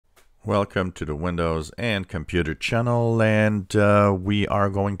Welcome to the Windows and Computer channel, and we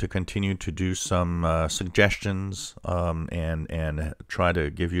are going to continue to do some suggestions and try to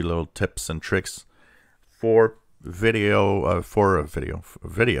give you little tips and tricks for videos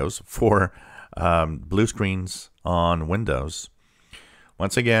for blue screens on Windows.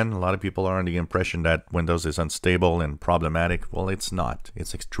 Once again, a lot of people are under the impression that Windows is unstable and problematic. Well, it's not.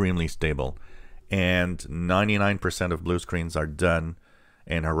 It's extremely stable, and 99% of blue screens are done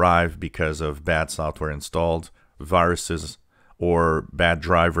and arrive because of bad software installed, viruses, or bad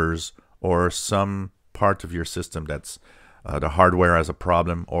drivers, or some part of your system that's the hardware has a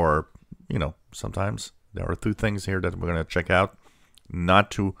problem, or sometimes there are two things here that we're going to check out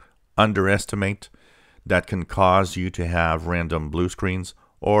not to underestimate that can cause you to have random blue screens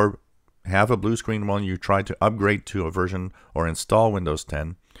or have a blue screen when you try to upgrade to a version or install Windows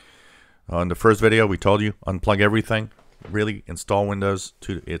 10. In the first video, we told you unplug everything, really install Windows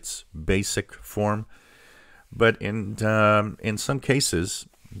to its basic form. But in some cases,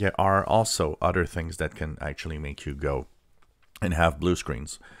 there are also other things that can actually make you go and have blue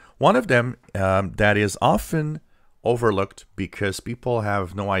screens. One of them that is often overlooked because people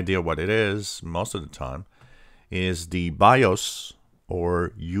have no idea what it is most of the time is the BIOS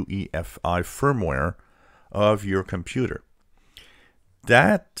or UEFI firmware of your computer.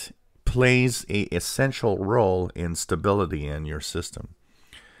 That plays an essential role in stability in your system.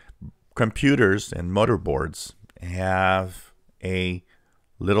 Computers and motherboards have a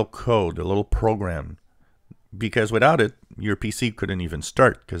little code, a little program, because without it, your PC couldn't even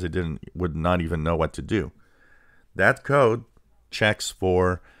start because it would not even know what to do. That code checks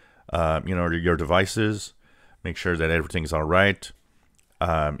for your devices, make sure that everything's all right,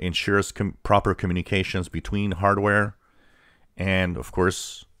 ensures proper communications between hardware, and of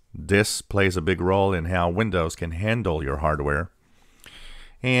course, this plays a big role in how Windows can handle your hardware.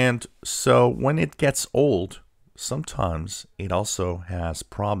 And so when it gets old, sometimes it also has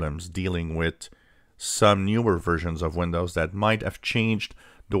problems dealing with some newer versions of Windows that might have changed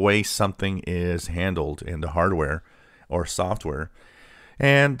the way something is handled in the hardware or software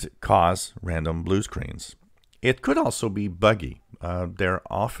and cause random blue screens. It could also be buggy. There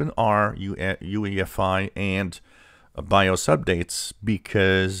often are UEFI and BIOS updates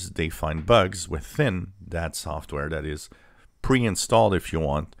because they find bugs within that software that is pre-installed, if you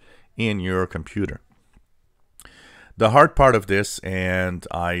want, in your computer. The hard part of this, and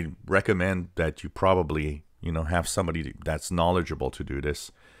I recommend that you probably have somebody that's knowledgeable to do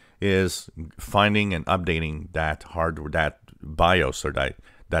this, is finding and updating that BIOS or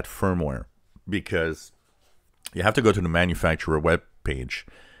that firmware, because you have to go to the manufacturer web page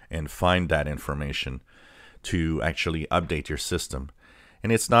and find that information to actually update your system.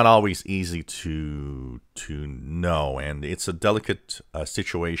 And it's not always easy to know, and it's a delicate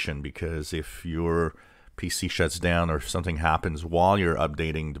situation, because if your PC shuts down or if something happens while you're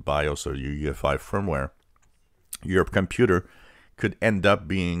updating the BIOS or your UEFI firmware, your computer could end up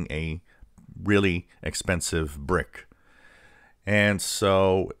being a really expensive brick. And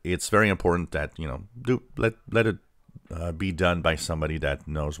so it's very important that let it be done by somebody that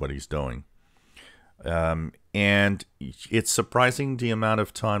knows what he's doing. And it's surprising the amount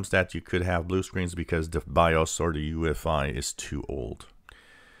of times that you could have blue screens because the BIOS or the UEFI is too old.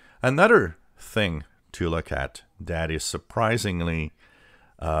 Another thing to look at that is surprisingly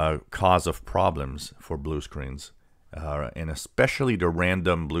cause of problems for blue screens, and especially the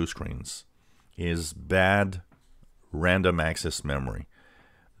random blue screens, is bad random access memory.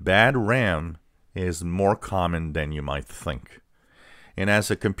 Bad RAM is more common than you might think. And as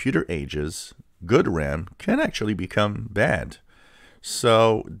a computer ages, good RAM can actually become bad.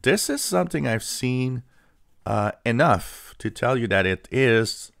 So this is something I've seen enough to tell you that it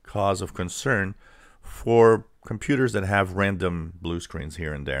is cause of concern for computers that have random blue screens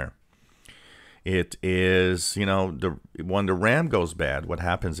here and there. It is, when the RAM goes bad, what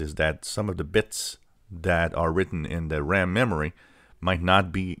happens is that some of the bits that are written in the RAM memory might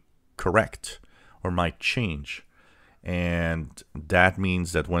not be correct or might change. And that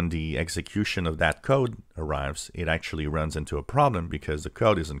means that when the execution of that code arrives, it actually runs into a problem because the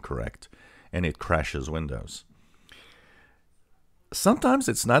code isn't correct and it crashes Windows. Sometimes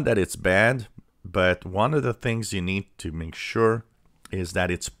it's not that it's bad, but one of the things you need to make sure is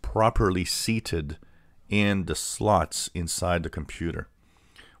that it's properly seated in the slots inside the computer.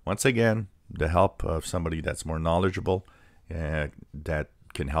 Once again, the help of somebody that's more knowledgeable that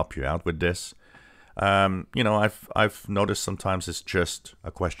can help you out with this. I've noticed sometimes it's just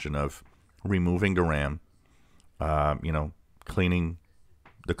a question of removing the RAM, cleaning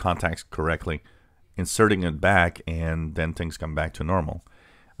the contacts correctly, inserting it back, and then things come back to normal.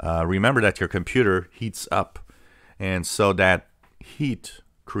 Remember that your computer heats up, and so that heat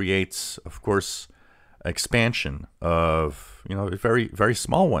creates, of course, expansion of, a very, very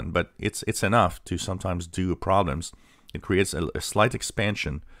small one, but it's enough to sometimes do problems. It creates a slight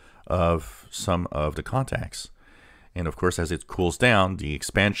expansion of some of the contacts. And of course, as it cools down, the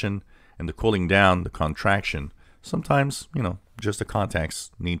expansion and the cooling down, the contraction, sometimes, just the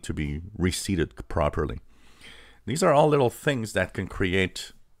contacts need to be reseated properly. These are all little things that can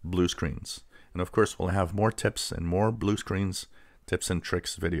create blue screens. And of course, we'll have more tips and more blue screens, tips and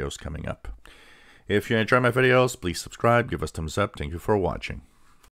tricks videos coming up. If you enjoy my videos, please subscribe, give us thumbs up. Thank you for watching.